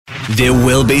There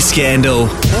will be scandal.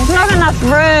 There's not enough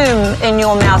room in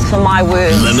your mouth for my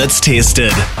words. Limits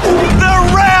tested.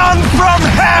 The round from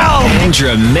hell! And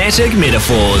dramatic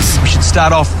metaphors. We should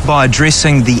start off by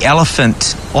addressing the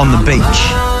elephant on the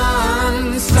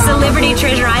beach. Celebrity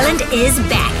Treasure Island is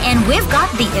back, and we've got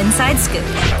the inside scoop.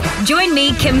 Join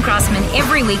me, Kim Crossman,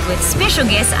 every week with special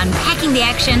guests unpacking the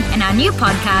action in our new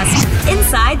podcast,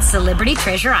 Inside Celebrity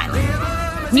Treasure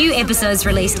Island. New episodes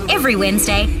released every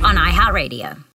Wednesday on iHeartRadio.